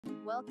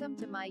Welcome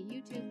to my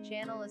YouTube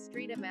channel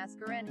Astrida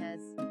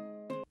Mascarenhas.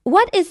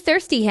 What is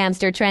thirsty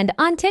hamster trend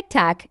on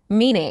TikTok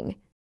meaning?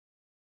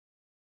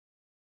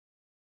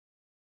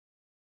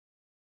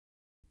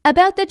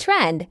 About the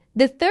trend,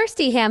 the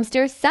thirsty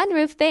hamster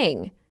sunroof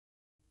thing,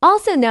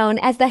 also known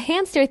as the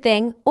hamster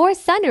thing or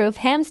sunroof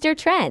hamster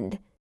trend,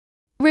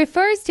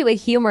 refers to a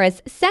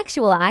humorous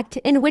sexual act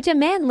in which a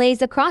man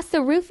lays across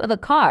the roof of a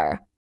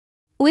car,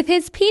 with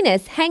his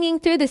penis hanging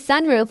through the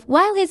sunroof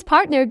while his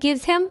partner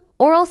gives him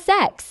oral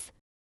sex,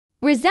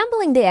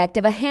 resembling the act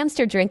of a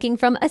hamster drinking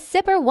from a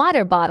sipper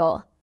water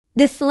bottle.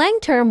 The slang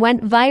term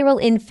went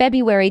viral in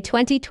February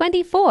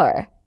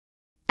 2024,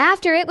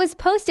 after it was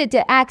posted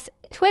to X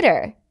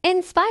Twitter,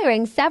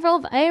 inspiring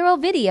several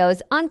viral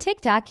videos on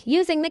TikTok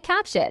using the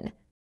caption,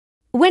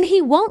 "When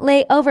he won't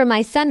lay over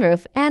my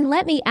sunroof and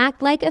let me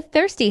act like a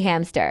thirsty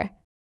hamster."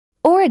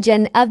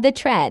 Origin of the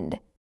trend.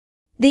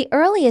 The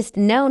earliest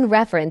known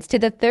reference to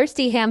the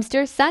thirsty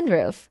hamster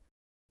sunroof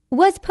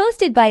was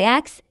posted by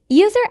X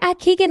user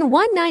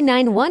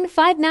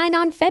 @Keegan199159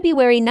 on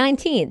February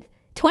 19,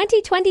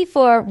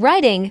 2024,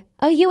 writing,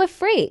 "Oh, you a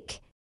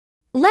freak.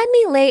 Let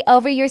me lay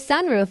over your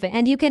sunroof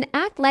and you can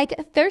act like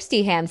a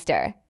thirsty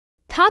hamster.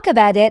 Talk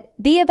about it,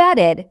 be about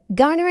it,"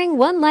 garnering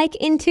 1 like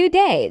in 2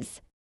 days.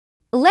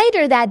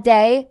 Later that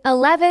day,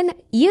 11,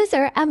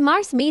 user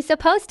 @MarsMisa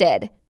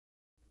posted,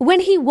 "When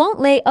he won't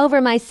lay over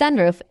my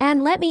sunroof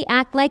and let me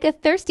act like a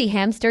thirsty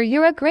hamster,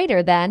 you're a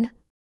greater than,"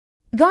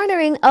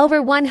 garnering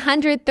over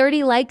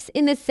 130 likes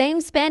in the same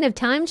span of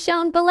time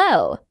shown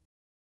below.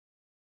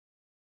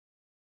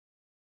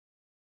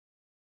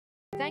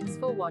 Thanks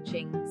for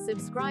watching.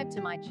 Subscribe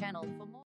to my channel for more.